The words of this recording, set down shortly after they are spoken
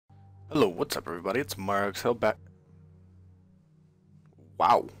Hello, what's up everybody? It's Marexel back.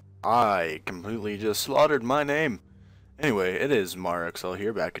 Wow, I completely just slaughtered my name. Anyway, it is Marexel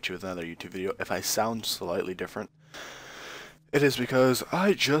here, back at you with another YouTube video. If I sound slightly different, it is because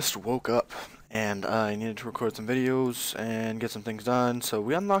I just woke up and I needed to record some videos and get some things done. So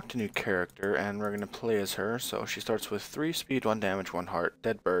we unlocked a new character and we're going to play as her. So she starts with 3 speed, 1 damage, 1 heart,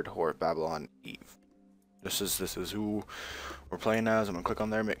 Dead Bird, Whore, Babylon, Eve. This is who we're playing as. I'm going to click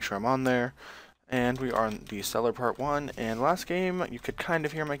on there, make sure I'm on there. And we are on the Cellar Part 1. And last game, you could kind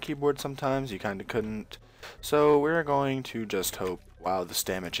of hear my keyboard sometimes. You kind of couldn't. So we're going to just hope. Wow, this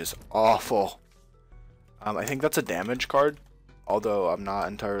damage is awful. I think that's a damage card. Although I'm not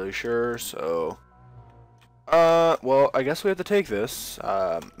entirely sure. So, well, I guess we have to take this.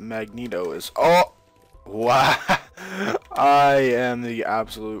 Magneto is... Oh! Wow. I am the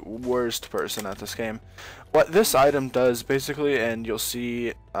absolute worst person at this game. What this item does basically, and you'll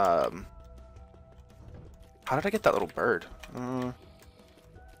see, how did I get that little bird? I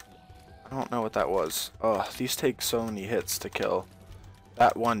don't know what that was. Oh, these take so many hits to kill.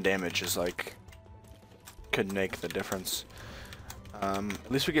 That one damage is like, could make the difference.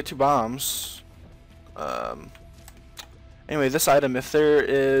 At least we get 2 bombs. Anyway, this item, if there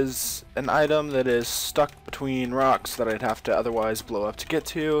is an item that is stuck between rocks that I'd have to otherwise blow up to get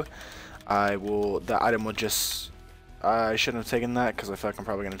to, the item will just, I shouldn't have taken that because I feel like I'm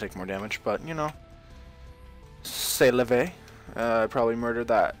probably going to take more damage, but, you know, c'est la vie. I probably murdered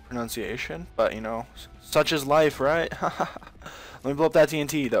that pronunciation, but, you know, such is life, right? Let me blow up that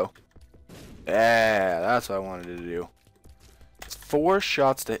TNT, though. Yeah, that's what I wanted to do. It's 4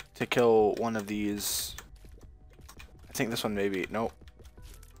 shots to kill one of these. I think this one maybe. Nope.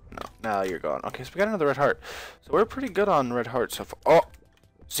 No. Now you're gone. Okay, so we got another red heart. So we're pretty good on red heart so far. Oh!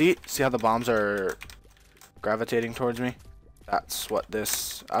 See how the bombs are gravitating towards me? That's what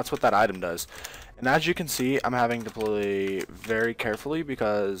that item does. And as you can see, I'm having to play very carefully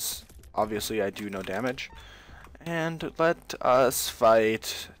because obviously I do no damage. And let us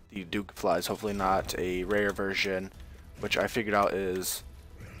fight the Duke Flies. Hopefully not a rare version, which I figured out is...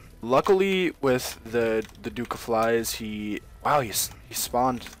 Luckily, with the Duke of Flies, he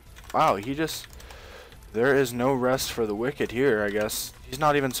spawned. Wow, there is no rest for the wicked here, I guess. He's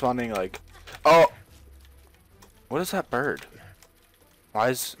not even spawning like, oh, what is that bird?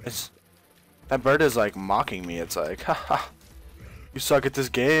 That bird is like mocking me. It's like, haha, you suck at this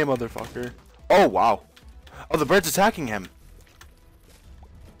game, motherfucker. Oh wow, oh, the bird's attacking him.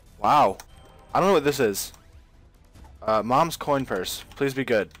 Wow, I don't know what this is. Mom's coin purse, please be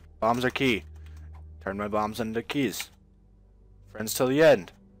good. Bombs are key. Turn my bombs into keys. Friends till the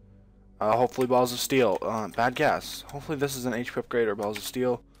end. Hopefully balls of steel. Bad gas. Hopefully this is an HP upgrade or balls of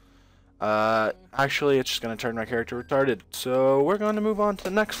steel. Actually, it's just going to turn my character retarded. So we're going to move on to the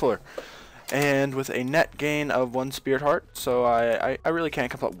next floor. And with a net gain of 1 spirit heart. So I really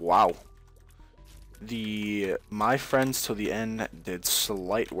can't complain. Wow. My friends till the end did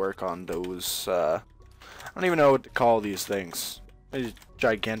slight work on those. I don't even know what to call these things. These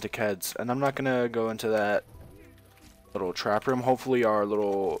gigantic heads, and I'm not gonna go into that little trap room. Hopefully our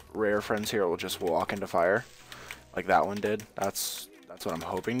little rare friends here will just walk into fire like that one did. That's what I'm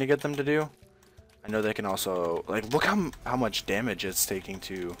hoping to get them to do. I know they can also, like, look how much damage it's taking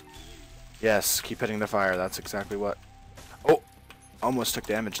to, yes, keep hitting the fire. That's exactly what. Oh, almost took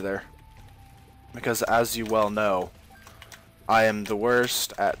damage there, because as you well know, I am the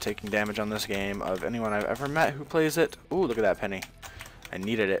worst at taking damage on this game of anyone I've ever met who plays it. Ooh, look at that penny. I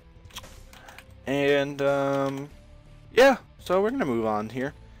needed it. And, yeah. So we're going to move on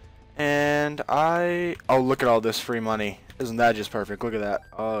here. And oh, look at all this free money. Isn't that just perfect? Look at that.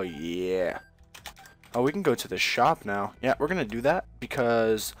 Oh, yeah. Oh, we can go to the shop now. Yeah, we're going to do that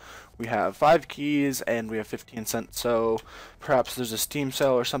because we have 5 keys and we have 15 cents. So perhaps there's a Steam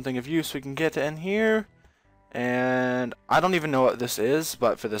sale or something of use we can get in here. And I don't even know what this is,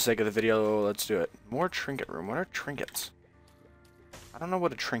 but for the sake of the video, let's do it. More trinket room. What are trinkets? I don't know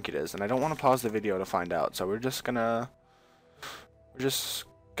what a trinket is, and I don't want to pause the video to find out. So we're just gonna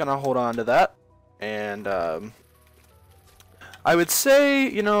hold on to that. And I would say,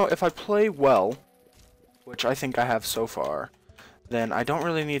 you know, if I play well, which I think I have so far, then I don't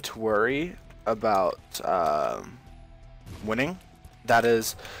really need to worry about winning. That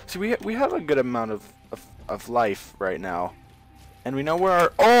is, see, we have a good amount of life right now, and we know where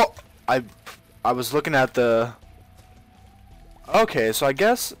our, oh, I was looking at the, okay, so I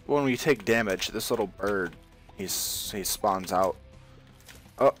guess when we take damage, this little bird, he spawns out.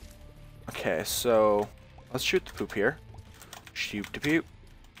 Oh, okay, so let's shoot the poop here. Shoot the poop.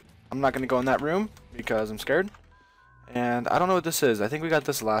 I'm not gonna go in that room because I'm scared, And I don't know what this is. I think we got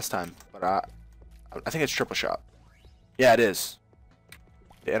this last time, but I think it's triple shot. Yeah, it is.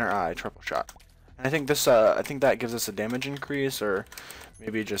 The inner eye, triple shot. And I think this, I think that gives us a damage increase, or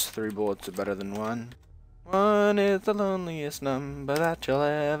maybe just 3 bullets are better than 1. 1 is the loneliest number that you'll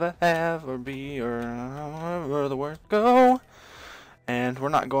ever have or be, or however the words go. And we're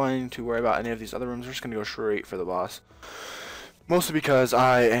not going to worry about any of these other rooms. We're just going to go straight for the boss. Mostly because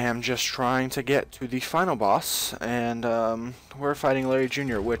I am just trying to get to the final boss, and we're fighting Larry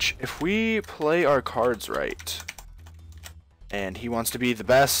Jr., which, if we play our cards right, and he wants to be the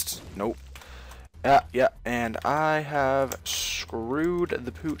best, nope. Yeah, and I have screwed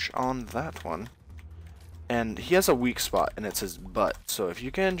the pooch on that one. And he has a weak spot, and it's his butt. So if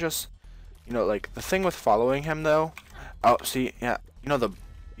you can just, you know, like, the thing with following him, though, oh, see, yeah,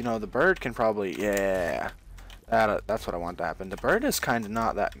 the bird can probably, yeah. That's what I want to happen. The bird is kind of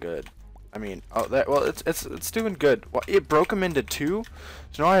not that good. I mean, well, it's doing good. Well, it broke him into 2,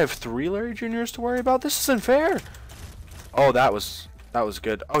 so now I have 3 Larry Juniors to worry about. This isn't fair. Oh, that was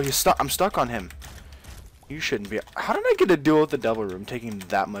good. Oh, he's stuck. I'm stuck on him. You shouldn't be. How did I get a duel with the Devil Room taking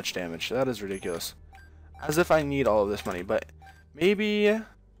that much damage? That is ridiculous. As if I need all of this money, but maybe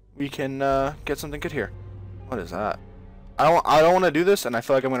we can get something good here. What is that? I don't want to do this, and I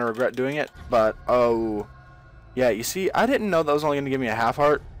feel like I'm gonna regret doing it. But oh. Yeah, you see, I didn't know that was only going to give me a half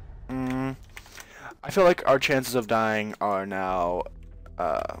heart. I feel like our chances of dying are now...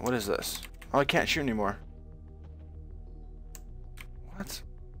 what is this? Oh, I can't shoot anymore. What?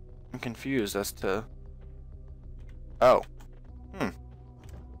 I'm confused as to... Oh.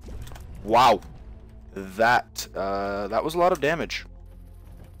 Wow. That was a lot of damage.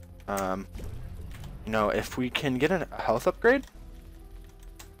 You know, if we can get a health upgrade...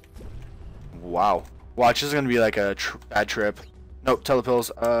 Wow. Watch, this is gonna be like a bad trip. Nope,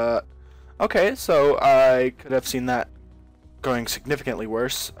 telepills. Okay, so I could have seen that going significantly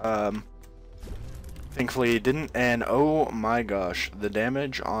worse. Thankfully it didn't, and oh my gosh, the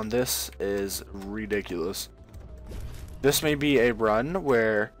damage on this is ridiculous. This may be a run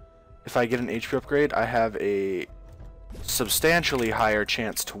where if I get an HP upgrade, I have a substantially higher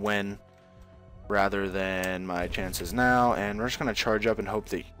chance to win rather than my chances now, and we're just gonna charge up and hope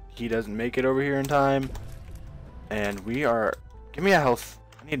that he doesn't make it over here in time. And we are... Give me a health.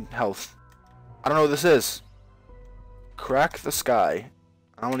 I need health. I don't know what this is. Crack the sky.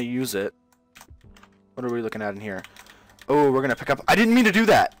 I want to use it. What are we looking at in here? Oh, we're going to pick up... I didn't mean to do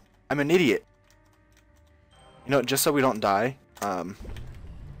that! I'm an idiot. You know, just so we don't die. How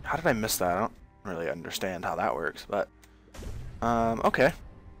did I miss that? I don't really understand how that works, but... okay.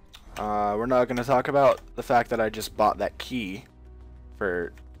 We're not going to talk about the fact that I just bought that key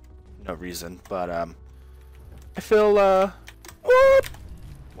for... no reason, but I feel what?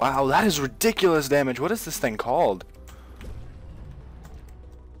 Wow, that is ridiculous damage. What is this thing called?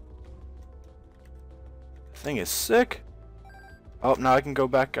 The thing is sick. Oh, now I can go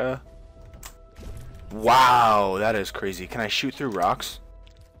back. Wow, that is crazy. Can I shoot through rocks?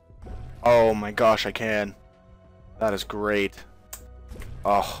 Oh my gosh, I can. That is great.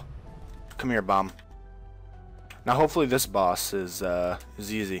 Oh, come here, bomb. Now hopefully this boss is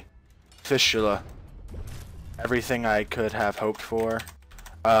easy. Fistula. Everything I could have hoped for.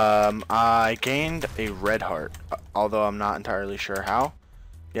 I gained a red heart, although I'm not entirely sure how.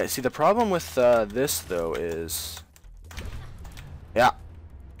 Yeah, see, the problem with this, though, is... Yeah,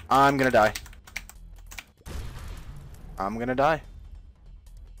 I'm gonna die. I'm gonna die.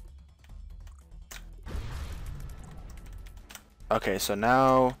 Okay, so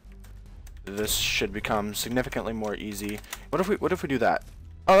now this should become significantly more easy. What if we do that?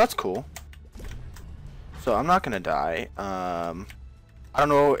 Oh, that's cool. So I'm not gonna die. I don't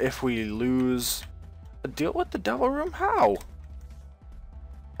know if we lose a deal with the Devil Room. How?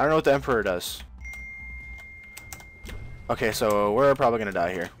 I don't know what the Emperor does. Okay, so we're probably gonna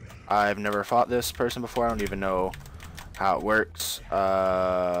die here. I've never fought this person before. I don't even know how it works.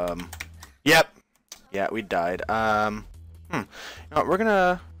 Yep. Yeah, we died. You know, we're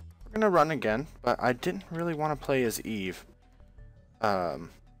gonna run again, but I didn't really want to play as Eve.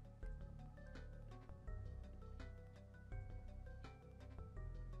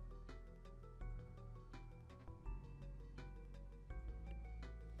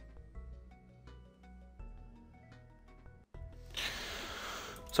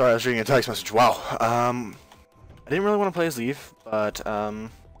 Sorry, I was reading a text message. Wow. I didn't really want to play as Eve, but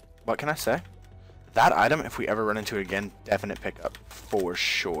what can I say? That item, if we ever run into it again, definite pickup for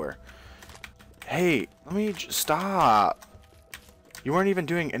sure. Hey, let me stop. You weren't even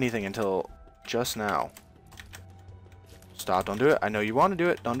doing anything until just now. Stop, don't do it. I know you want to do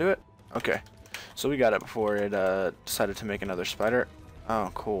it. Don't do it. Okay. So we got it before it decided to make another spider. Oh,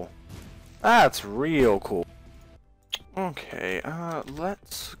 cool. That's real cool. Okay,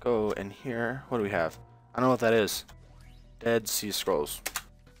 let's go in here. What do we have? I don't know what that is. Dead Sea Scrolls.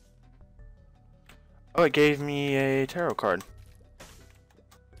 Oh, it gave me a tarot card.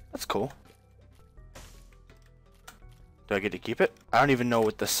 That's cool. Do I get to keep it? I don't even know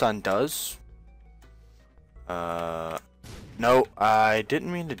what the sun does. No, I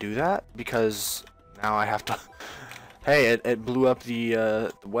didn't mean to do that because now I have to. Hey, it blew up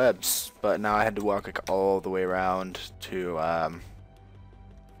the webs, but now I had to walk like all the way around to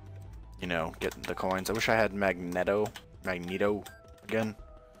you know, get the coins. I wish I had Magneto again,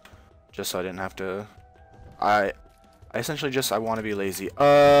 just so I didn't have to. I essentially just I want to be lazy.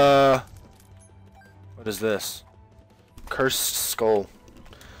 What is this? Cursed Skull.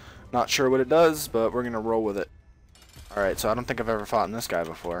 Not sure what it does, but we're gonna roll with it. Alright, so I don't think I've ever fought in this guy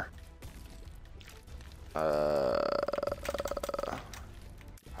before. How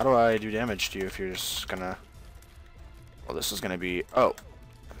do I do damage to you if you're just gonna... Well, this is gonna be... Oh!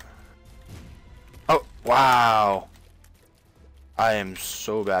 Oh, wow! I am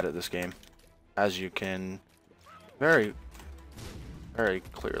so bad at this game, as you can very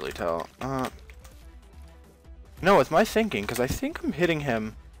clearly tell. No, it's my thinking, because I think I'm hitting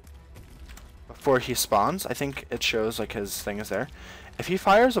him before he spawns. I think it shows like his thing is there. If he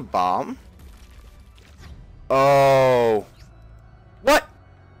fires a bomb... Oh! What?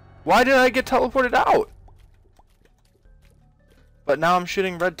 Why did I get teleported out? But now I'm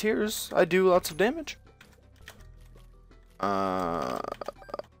shooting red tears. I do lots of damage. What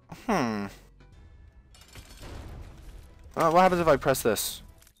happens if I press this?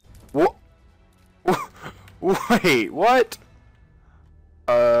 What? Wait, what?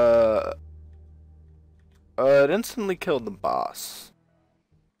 It instantly killed the boss.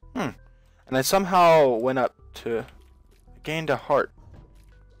 And I somehow went up to... gained a heart.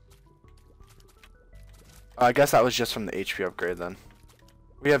 I guess that was just from the HP upgrade then.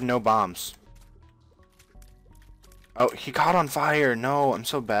 We have no bombs. Oh, he caught on fire. No, I'm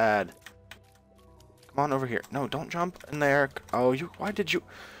so bad. Come on over here. No, don't jump in there. Oh, why did you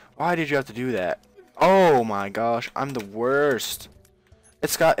have to do that? Oh my gosh, I'm the worst.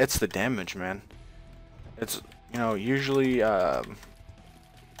 It's the damage, man. It's, you know, usually I'm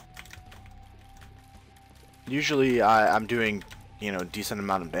doing, you know, decent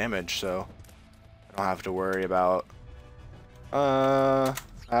amount of damage, so I don't have to worry about oh.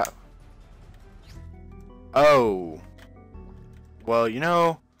 Well, you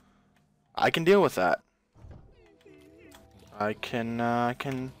know, I can deal with that. I can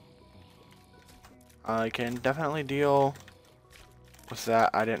definitely deal with that.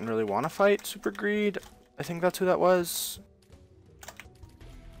 I didn't really want to fight Super Greed. I think that's who that was.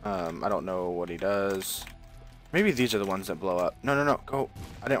 I don't know what he does. Maybe these are the ones that blow up. No, go.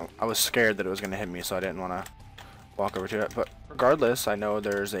 I was scared that it was going to hit me, so I didn't want to walk over to it. But regardless, I know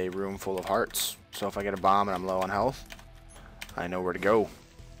there's a room full of hearts. So if I get a bomb and I'm low on health, I know where to go.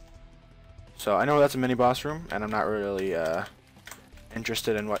 So I know that's a mini boss room, and I'm not really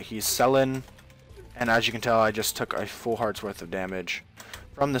interested in what he's selling. And as you can tell, I just took a full heart's worth of damage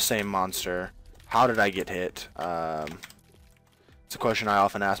from the same monster. How did I get hit? It's a question I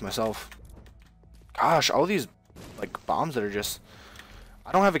often ask myself. Gosh, all these like bombs that are just...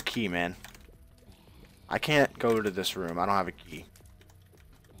 I don't have a key, man. I can't go to this room. I don't have a key.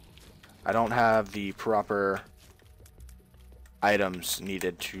 I don't have the proper items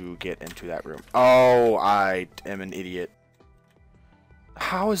needed to get into that room. Oh, I am an idiot.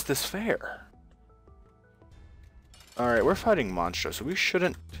 How is this fair? Alright, we're fighting monsters, so we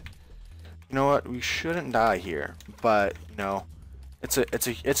shouldn't... You know what? We shouldn't die here. But, you know, it's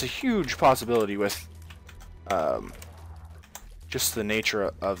a huge possibility with just the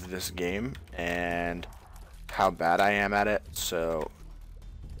nature of this game and how bad I am at it. So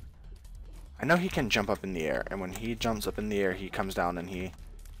I know he can jump up in the air, and when he jumps up in the air, he comes down and he...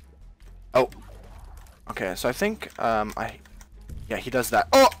 Oh! Okay, so I think, yeah, he does that.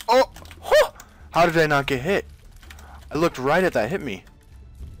 Oh! How did I not get hit? I looked right at that, hit me.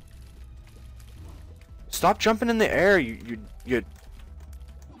 Stop jumping in the air, you're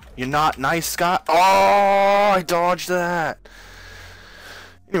not nice, Scott. Oh, I dodged that.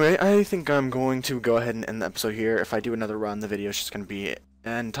 Anyway, I think I'm going to go ahead and end the episode here. If I do another run, the video is just going to be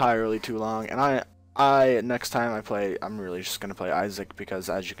entirely too long. And next time I play, I'm really just going to play Isaac, because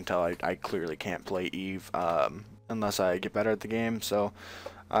as you can tell, I clearly can't play Eve unless I get better at the game. So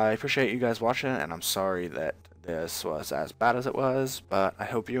I appreciate you guys watching, and I'm sorry that this was as bad as it was, but I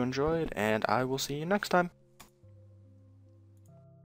hope you enjoyed, and I will see you next time.